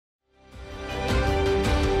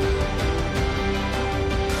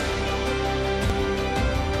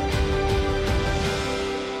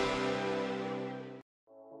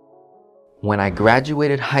When I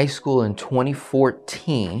graduated high school in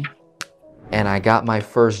 2014 and I got my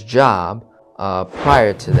first job,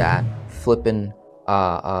 prior to that, flipping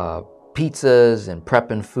pizzas and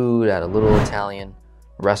prepping food at a little Italian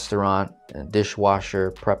restaurant, and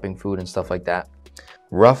dishwasher, prepping food and stuff like that.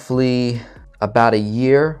 Roughly about a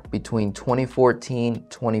year between 2014,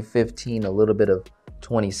 2015, a little bit of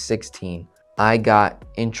 2016, I got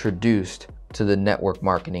introduced to the network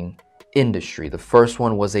marketing industry. The first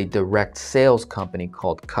one was a direct sales company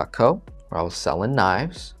called Cutco, where I was selling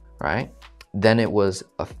knives, right? Then it was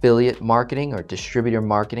affiliate marketing or distributor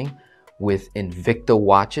marketing with Invicta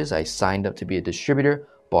watches. I signed up to be a distributor,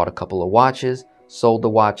 bought a couple of watches, sold the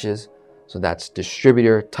watches. So that's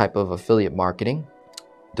distributor type of affiliate marketing,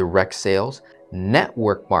 direct sales.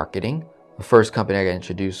 Network marketing, the first company I got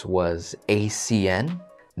introduced was ACN.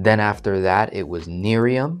 Then after that, it was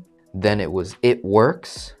Nerium. Then it was It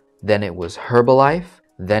Works. Then it was Herbalife.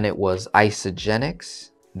 Then it was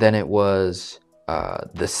Isogenics. Then it was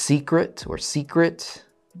The Secret or Secret.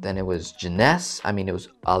 Then it was Jeunesse. I mean, it was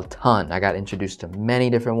a ton. I got introduced to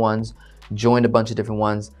many different ones, joined a bunch of different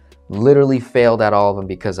ones, literally failed at all of them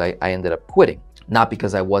because I ended up quitting. Not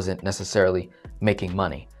because I wasn't necessarily making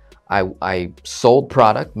money. I sold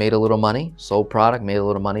product, made a little money, sold product, made a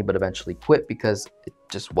little money, but eventually quit because it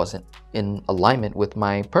just wasn't in alignment with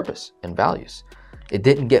my purpose and values. It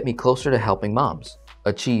didn't get me closer to helping moms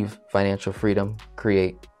achieve financial freedom,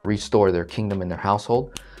 restore their kingdom in their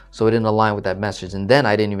household. So it didn't align with that message. And then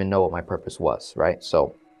I didn't even know what my purpose was, right?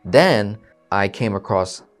 So then I came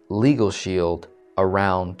across Legalshield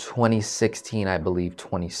around 2016, I believe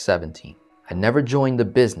 2017. I never joined the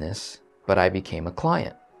business, but I became a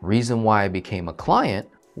client. Reason why I became a client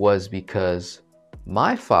was because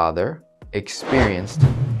my father experienced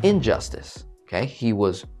injustice, okay? He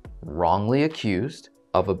was wrongly accused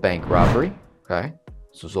of a bank robbery, okay?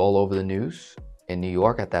 This was all over the news in New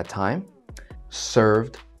York at that time.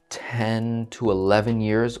 Served 10 to 11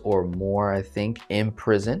 years or more, I think, in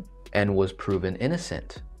prison and was proven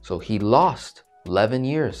innocent. So he lost 11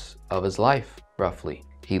 years of his life, roughly.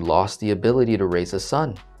 He lost the ability to raise a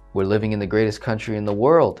son. We're living in the greatest country in the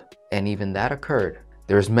world, and even that occurred.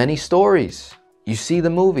 There's many stories. You see the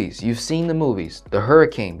movies, you've seen the movies. The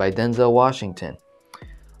Hurricane by Denzel Washington.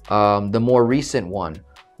 The more recent one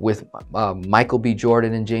with Michael B.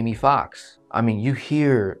 Jordan and Jamie Foxx. I mean, you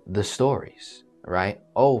hear the stories, right?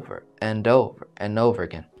 Over and over and over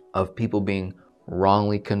again of people being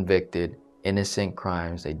wrongly convicted, innocent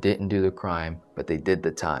crimes. They didn't do the crime, but they did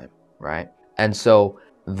the time, right? And so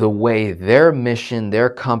the way their mission, their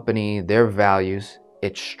company, their values,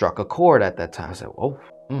 it struck a chord at that time. I said, oh,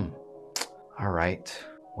 all right.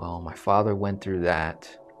 Well, my father went through that.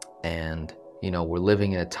 And, you know, we're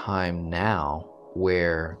living in a time now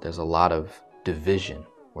where there's a lot of division.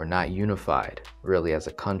 We're not unified really as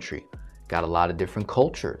a country. Got a lot of different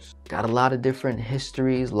cultures, got a lot of different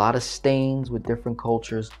histories, a lot of stains with different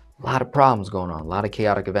cultures, a lot of problems going on, a lot of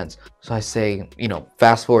chaotic events. So I say, you know,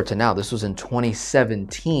 fast forward to now, this was in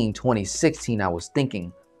 2017, 2016, I was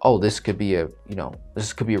thinking, oh, this could be a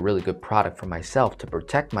really good product for myself to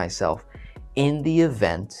protect myself in the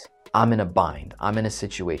event I'm in a bind, I'm in a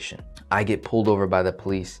situation. I get pulled over by the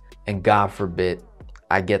police and God forbid,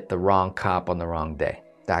 I get the wrong cop on the wrong day.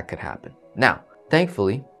 That could happen. Now,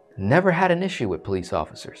 thankfully, never had an issue with police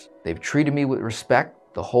officers. They've treated me with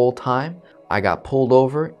respect the whole time. I got pulled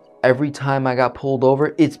over. Every time I got pulled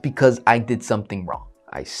over, it's because I did something wrong.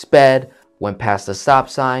 I sped, went past a stop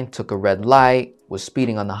sign, took a red light, was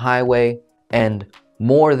speeding on the highway, and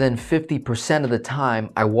more than 50% of the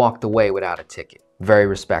time, I walked away without a ticket. Very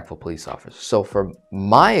respectful police officers. So from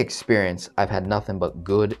my experience, I've had nothing but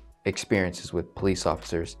good experiences with police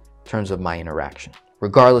officers in terms of my interaction.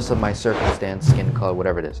 Regardless of my circumstance, skin color,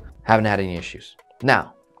 whatever it is. Haven't had any issues.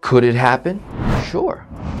 Now, could it happen? Sure,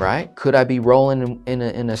 right? Could I be rolling in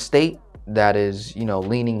a state that is, you know,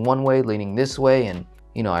 leaning one way, leaning this way, and,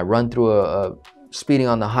 you know, I run through a speeding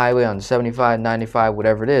on the highway on 75, 95,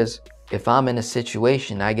 whatever it is. If I'm in a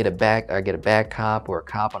situation, I get a bad cop or a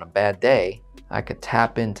cop on a bad day, I could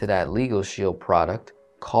tap into that Legalshield product,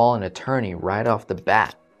 call an attorney right off the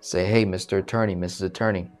bat. Say, hey, Mr. Attorney, Mrs.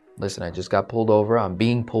 Attorney, listen, I just got pulled over. I'm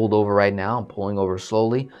being pulled over right now. I'm pulling over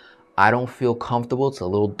slowly. I don't feel comfortable. It's a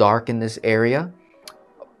little dark in this area,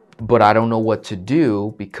 but I don't know what to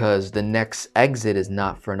do because the next exit is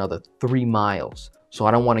not for another 3 miles. So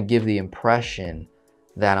I don't want to give the impression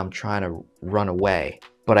that I'm trying to run away,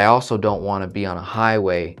 but I also don't want to be on a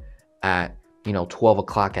highway at, 12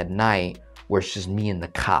 o'clock at night where it's just me and the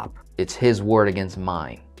cop. It's his word against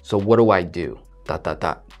mine. So what do I do?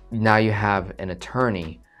 Now you have an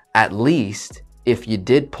attorney, at least if you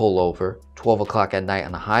did pull over 12 o'clock at night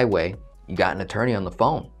on the highway, you got an attorney on the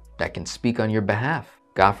phone that can speak on your behalf.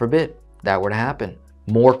 God forbid that were to happen.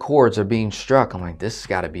 More chords are being struck. I'm like, this has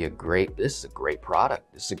got to be this is a great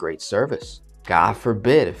product. This is a great service. God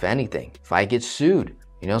forbid, if anything, if I get sued,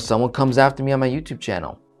 you know, someone comes after me on my YouTube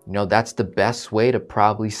channel, you know, that's the best way to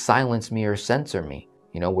probably silence me or censor me.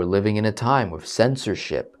 You know, we're living in a time with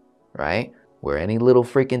censorship, right? Where any little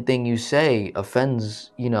freaking thing you say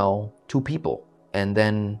offends, you know, 2 people, and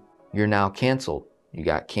then you're now canceled. You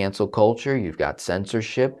got cancel culture, you've got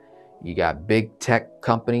censorship, you got big tech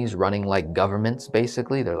companies running like governments,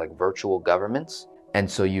 basically. They're like virtual governments. And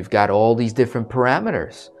so you've got all these different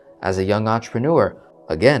parameters. As a young entrepreneur,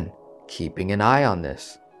 again, keeping an eye on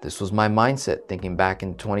this. This was my mindset thinking back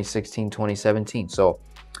in 2016, 2017. So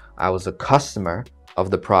I was a customer of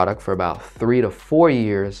the product for about 3 to 4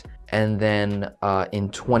 years. And then in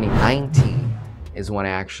 2019 is when I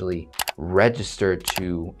actually registered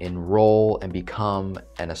to enroll and become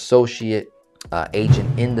an associate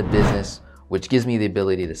agent in the business, which gives me the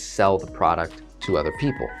ability to sell the product to other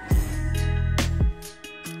people.